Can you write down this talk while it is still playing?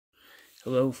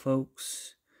Hello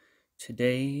folks,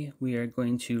 today we are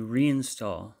going to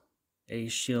reinstall a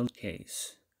shield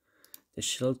case. The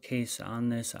shield case on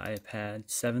this iPad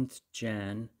 7th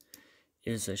gen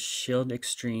is a Shield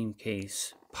Extreme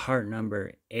case, part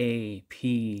number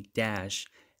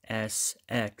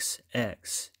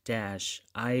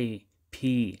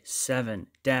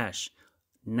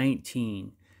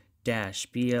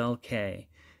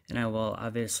and I will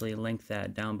obviously link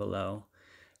that down below.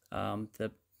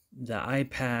 The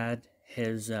iPad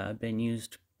has been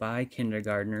used by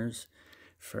kindergartners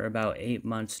for about 8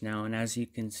 months now, and as you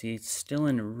can see, it's still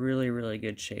in really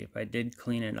good shape. I did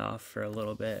clean it off for a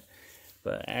little bit,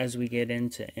 but as we get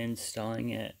into installing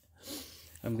it,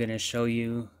 I'm going to show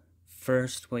you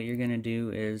first what you're going to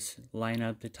do is line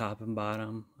up the top and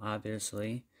bottom,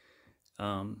 obviously,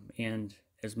 and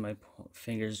as my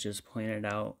fingers just pointed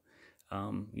out,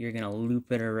 you're going to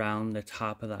loop it around the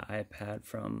top of the iPad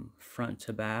from front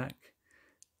to back,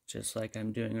 just like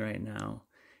I'm doing right now,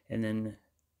 and then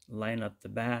line up the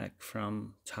back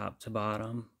from top to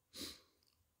bottom.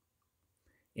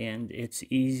 And it's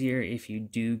easier if you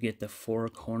do get the four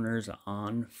corners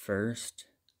on first,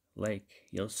 like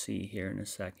you'll see here in a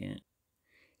second.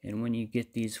 And when you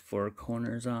get these four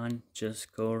corners on,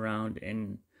 just go around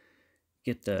and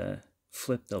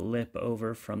flip the lip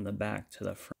over from the back to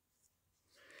the front.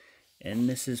 And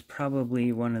this is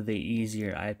probably one of the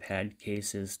easier iPad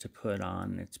cases to put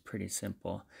on. It's pretty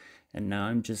simple. And now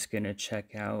I'm just going to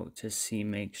check out to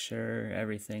make sure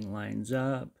everything lines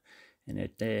up, and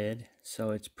it did.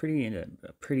 So it's a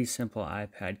pretty simple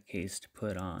iPad case to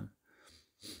put on.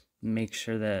 Make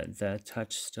sure that the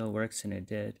touch still works, and it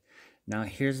did. Now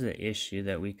here's the issue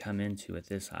that we come into with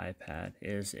this iPad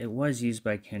is it was used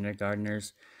by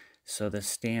kindergartners, so the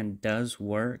stand does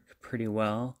work pretty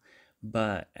well.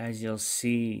 But as you'll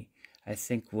see, I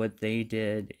think what they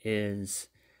did is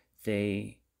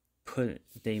they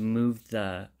moved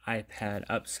the iPad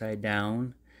upside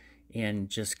down and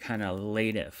just kind of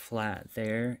laid it flat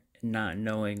there, not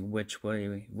knowing which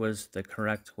way was the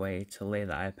correct way to lay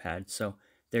the iPad. So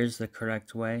there's the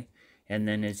correct way, and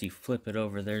then as you flip it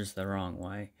over, there's the wrong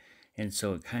way, and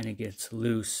so it kind of gets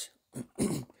loose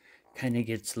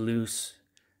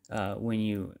when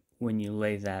you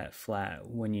lay that flat,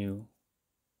 when you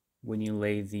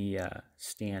lay the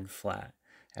stand flat,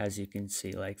 as you can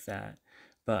see, like that.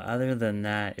 But other than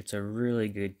that, it's a really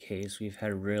good case. We've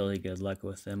had really good luck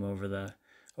with them over the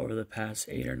past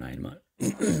 8 or 9 months.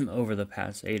 Over the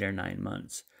past 8 or 9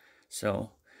 months.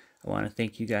 So I want to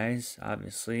thank you guys.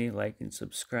 Obviously, like and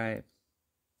subscribe.